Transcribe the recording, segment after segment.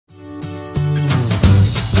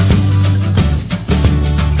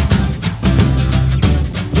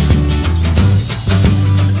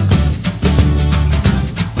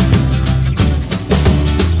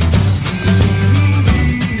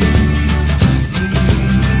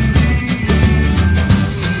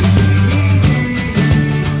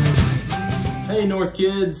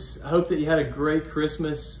kids, I hope that you had a great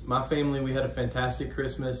Christmas. My family, we had a fantastic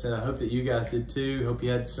Christmas, and I hope that you guys did too. Hope you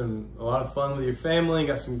had a lot of fun with your family and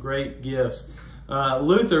got some great gifts.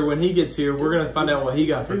 Luther, when he gets here, we're going to find out what he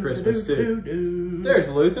got for Christmas too. There's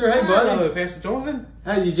Luther. Hey, buddy. Hello, Pastor Jonathan.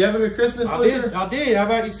 Hey, did you have a good Christmas, Luther? I did. How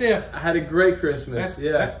about yourself? I had a great Christmas.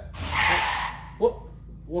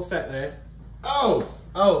 What's that there?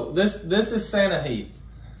 Oh, this is Santa Heath.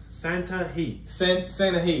 Santa Heath.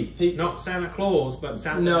 Santa Heath. Not Santa Claus, but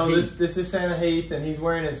Santa Heath. No, this is Santa Heath, and he's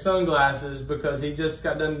wearing his sunglasses because he just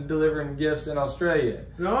got done delivering gifts in Australia.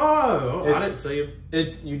 No, I didn't see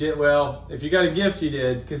him. You did well. If you got a gift, you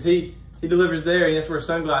did, because he delivers there, and he has to wear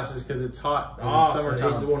sunglasses because it's hot in the summertime.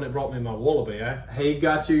 So he's the one that brought me my wallaby, eh? He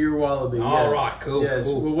got you your wallaby. All right, cool. Yes.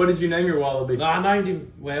 Cool. Well, what did you name your wallaby? I named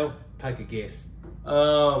him. Well, take a guess.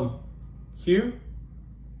 Hugh.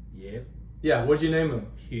 Yep. Yeah. What'd you name him?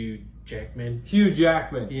 Hugh Jackman. Hugh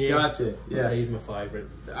Jackman. Yeah. Gotcha. Yeah. He's my favorite.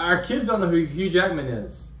 Our kids don't know who Hugh Jackman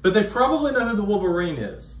is, but they probably know who the Wolverine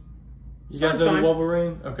is. You guys know the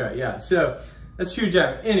Wolverine? Okay, yeah. So that's Hugh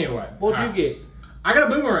Jackman. Anyway. What'd you get? I got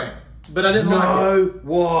a boomerang, but I didn't like it. No.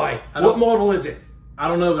 Why? What model is it? I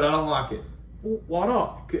don't know, but I don't like it. Why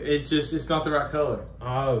not? It's not the right color.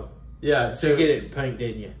 Oh. Yeah. So you get it in pink,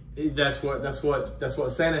 didn't you? That's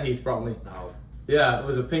what Santa Heath brought me. Oh. Yeah, it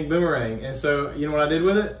was a pink boomerang. And so, you know what I did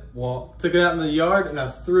with it? What? Took it out in the yard and I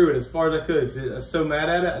threw it as far as I could because I was so mad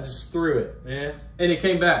at it. I just threw it. Yeah. And it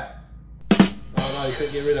came back. Oh, no, you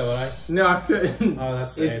couldn't get rid of it, eh? No, I couldn't. Oh,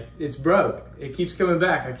 that's sad. It's broke. It keeps coming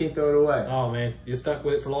back. I can't throw it away. Oh, man. You're stuck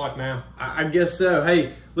with it for life now. I guess so.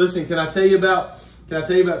 Hey, listen, can I tell you about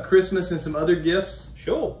Christmas and some other gifts?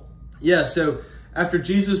 Sure. Yeah, so after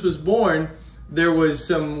Jesus was born, there was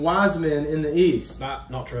some wise men in the East.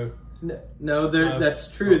 Not true. No, that's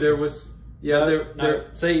true. There was, no.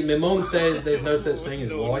 See, my mom says there's no such thing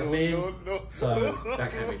as wise men, so that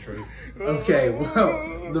can't be true. Okay,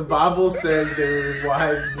 well, the Bible says there were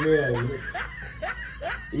wise men.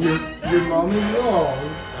 Your mom is wrong.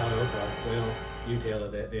 Oh, okay. Well, you tell her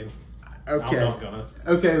that then. Okay. I'm not gonna.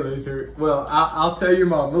 Okay, Luther. Well, I'll tell your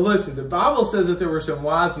mom. But listen, the Bible says that there were some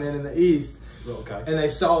wise men in the East, okay, and they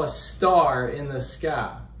saw a star in the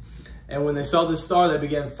sky. And when they saw the star, they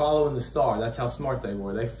began following the star. That's how smart they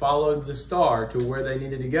were. They followed the star to where they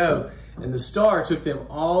needed to go. And the star took them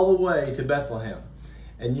all the way to Bethlehem.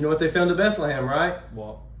 And you know what they found at Bethlehem, right?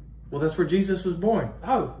 What? Well, that's where Jesus was born.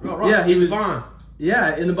 Oh, right. Yeah, he was in the barn.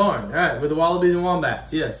 Yeah, in the barn. All right, with the wallabies and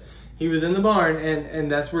wombats. Yes, he was in the barn,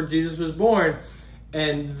 and that's where Jesus was born.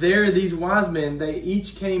 And there, these wise men, they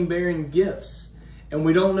each came bearing gifts. And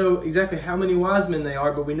we don't know exactly how many wise men they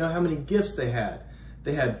are, but we know how many gifts they had.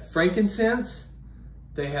 They had frankincense.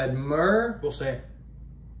 They had myrrh. What's that?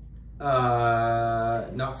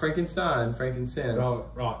 Not Frankenstein, frankincense. Oh,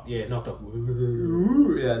 right, yeah, not the...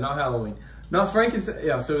 Yeah, not Halloween. Not frankincense.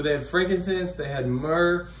 Yeah, so they had frankincense, they had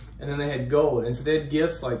myrrh, and then they had gold. And so they had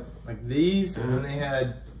gifts like these, and then they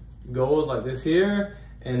had gold like this here,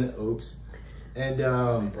 and oops. And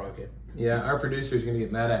broke it. Yeah, our producer is gonna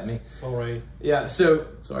get mad at me. Sorry. Yeah, so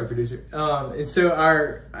sorry, producer. And so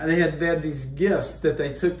they had these gifts that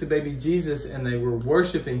they took to baby Jesus, and they were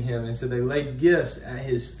worshiping him, and so they laid gifts at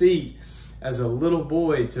his feet as a little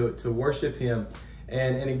boy to worship him.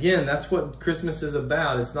 And again, that's what Christmas is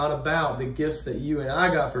about. It's not about the gifts that you and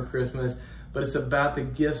I got for Christmas, but it's about the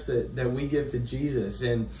gifts that we give to Jesus.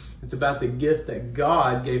 And it's about the gift that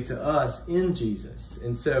God gave to us in Jesus.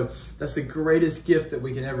 And so that's the greatest gift that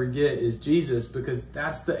we can ever get is Jesus, because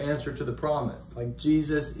that's the answer to the promise. Like,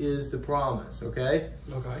 Jesus is the promise, okay?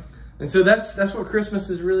 Okay. And so that's what Christmas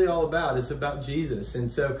is really all about. It's about Jesus.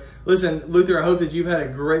 And so, listen, Luther, I hope that you've had a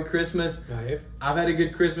great Christmas. I have. I've had a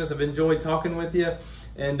good Christmas. I've enjoyed talking with you.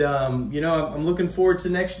 And, you know, I'm looking forward to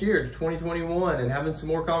next year, to 2021, and having some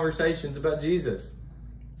more conversations about Jesus.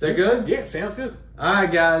 Is that good? Yeah, sounds good. All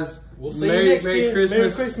right, guys. We'll see you next year. Merry Christmas.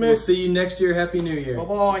 Merry Christmas. We'll see you next year. Happy New Year.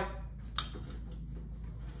 Bye-bye.